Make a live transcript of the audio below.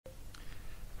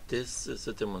This is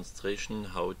a demonstration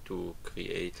how to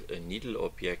create a needle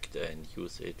object and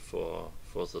use it for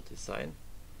further design.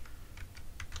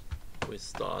 We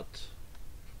start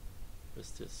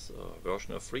with this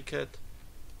version of FreeCAD.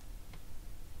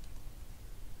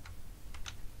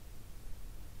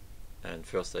 And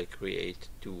first I create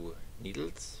two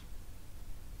needles.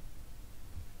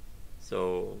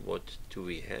 So what do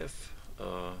we have?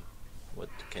 What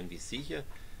can we see here?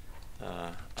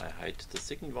 I hide the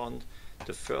second one.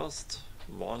 The first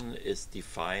one is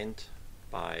defined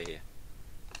by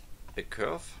a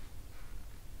curve.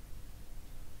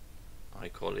 I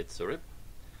call it the rib.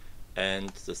 And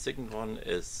the second one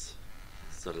is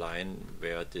the line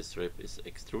where this rib is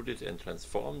extruded and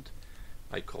transformed.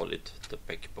 I call it the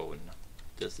backbone.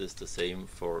 This is the same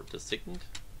for the second.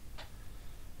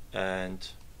 And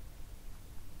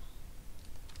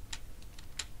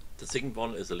the second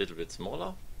one is a little bit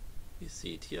smaller. You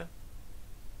see it here.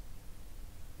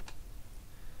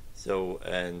 So,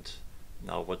 and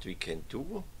now what we can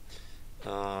do,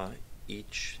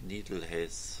 each needle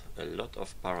has a lot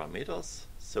of parameters.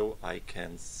 So I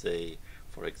can say,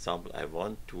 for example, I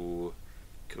want to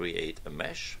create a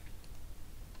mesh.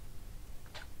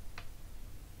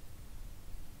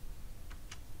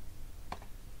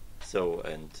 So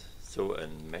a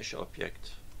mesh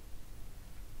object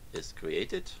is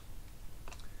created,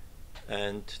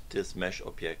 and this mesh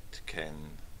object can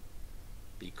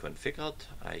be configured.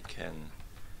 I can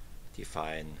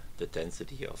define the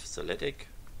density of the lattice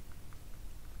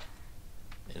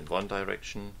in one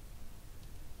direction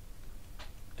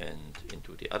and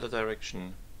into the other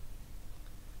direction.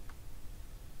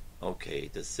 Okay,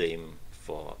 the same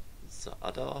for the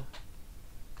other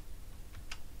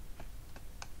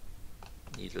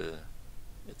needle.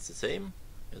 It's the same,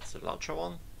 it's a larger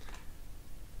one.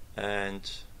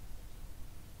 And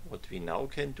what we now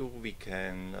can do, we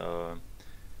can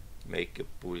make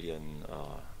a Boolean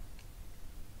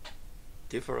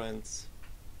difference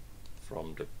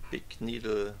from the big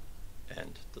needle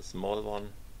and the small one.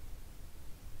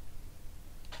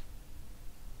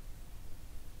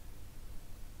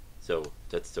 So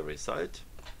that's the result.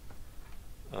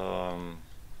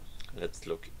 Let's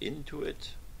look into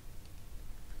it.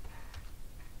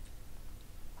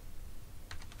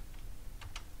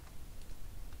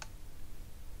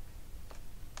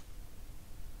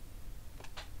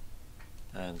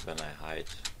 And when I hide,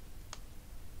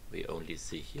 we only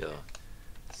see here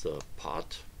the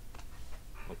part.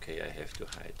 Okay, I have to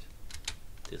hide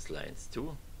these lines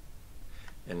too.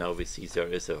 And now we see there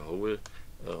is a hole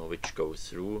which goes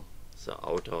through the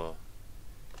outer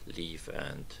leaf,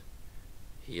 and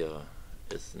here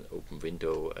is an open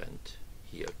window, and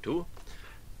here too.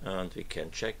 And we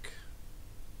can check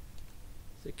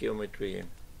the geometry.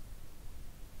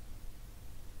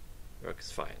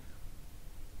 Works fine.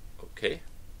 Okay.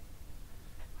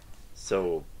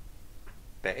 So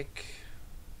back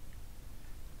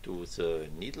to the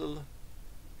needle.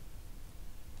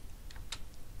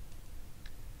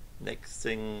 Next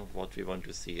thing what we want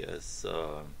to see is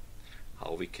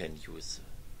how we can use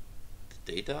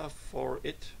the data for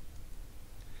it.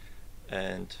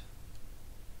 And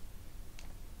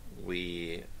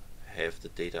we have the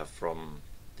data from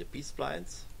the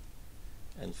B-splines,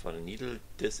 and for the needle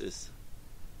this is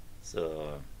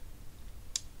the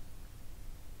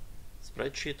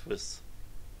spreadsheet with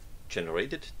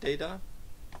generated data.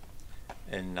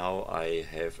 And now I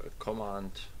have a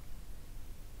command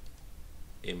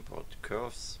import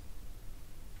curves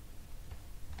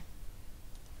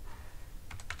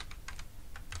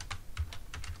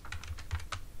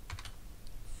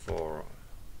for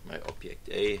my object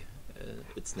A.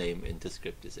 Its name in this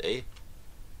script is A,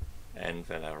 and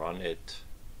when I run it,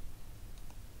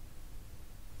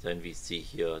 then we see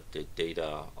here the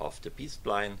data of the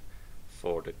B-spline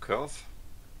for the curve,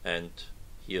 and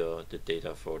here the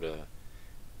data for the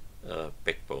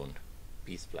backbone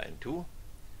B-spline 2,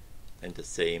 and the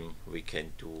same we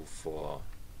can do for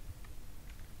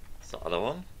the other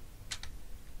one.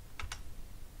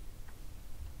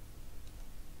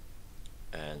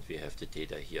 And we have the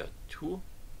data here too.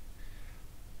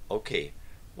 Okay,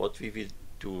 what we will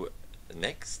do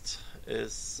next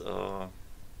is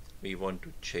we want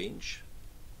to change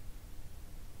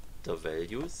the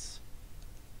values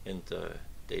in the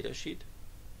datasheet.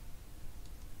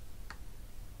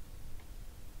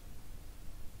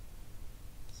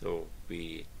 So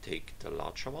we take the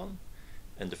larger one,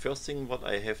 and the first thing what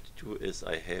I have to do is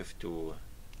I have to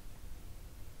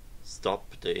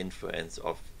stop the influence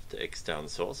of the external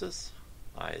sources.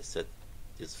 I set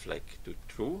this flag to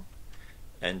true,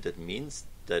 and that means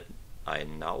that I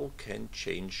now can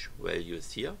change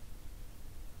values here.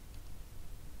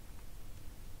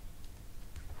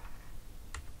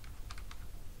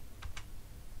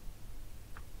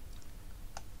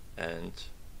 and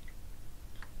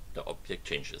the object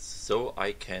changes. So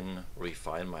I can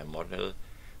refine my model,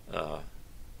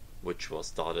 which was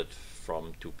started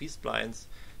from 2 B-splines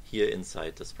here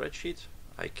inside the spreadsheet.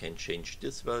 I can change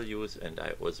these values, and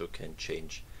I also can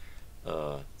change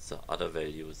the other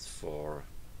values for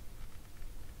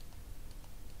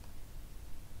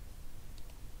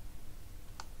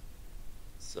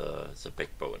the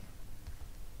backbone.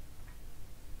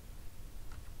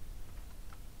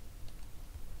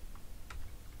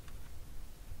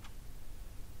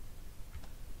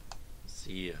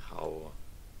 See how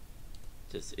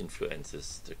this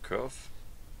influences the curve.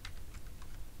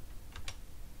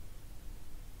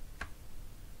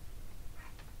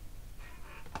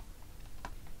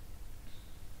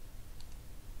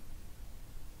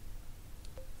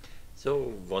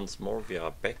 So once more we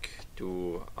are back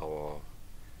to our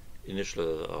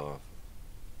initial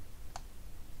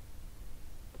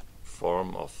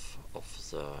form of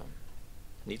the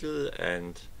needle,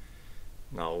 and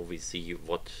now we see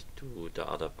what do the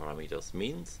other parameters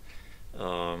means.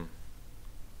 I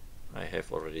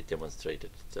have already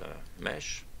demonstrated the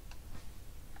mesh.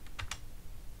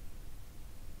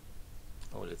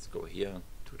 Oh, let's go here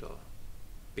to the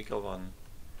bigger one.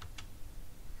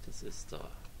 This is the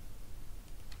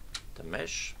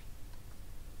mesh.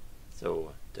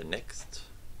 So the next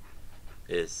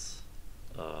is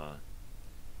the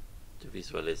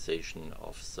visualization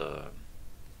of the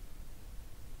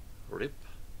rib.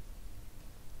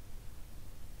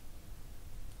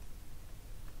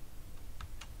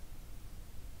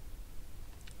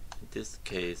 In this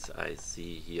case I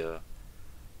see here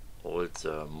all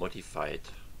the modified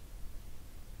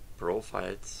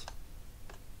profiles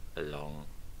along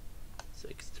the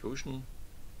extrusion,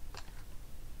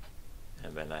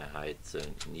 and when I hide the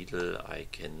needle I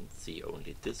can see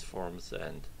only these forms,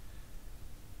 and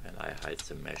when I hide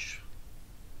the mesh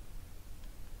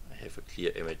I have a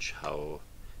clear image how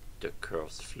the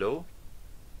curves flow.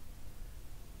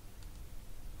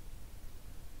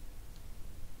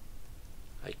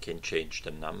 I can change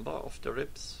the number of the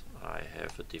ribs. I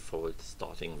have a default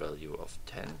starting value of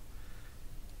 10,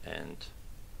 and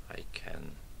I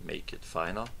can make it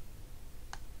finer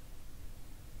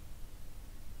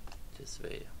this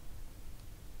way.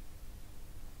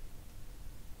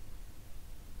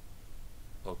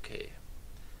 Okay.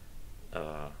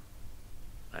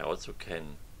 I also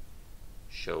can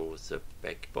show the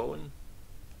backbone.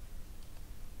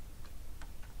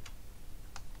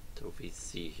 So we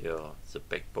see here the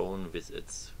backbone with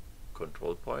its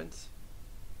control points.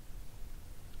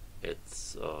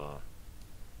 It's the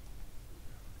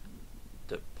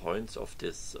points of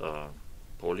this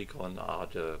polygon are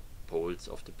the poles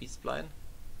of the B-spline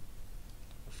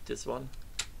of this one.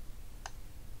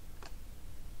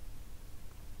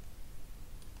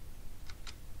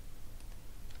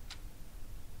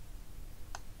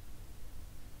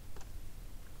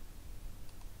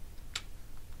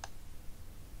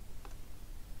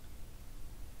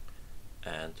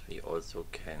 And we also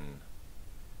can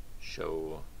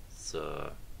show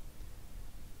the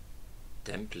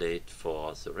template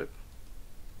for the rib.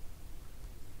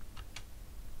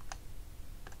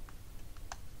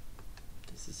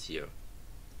 This is here.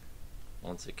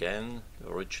 Once again, the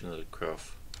original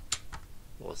curve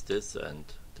was this, and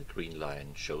the green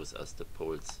line shows us the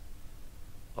poles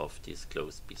of this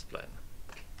closed B-spline.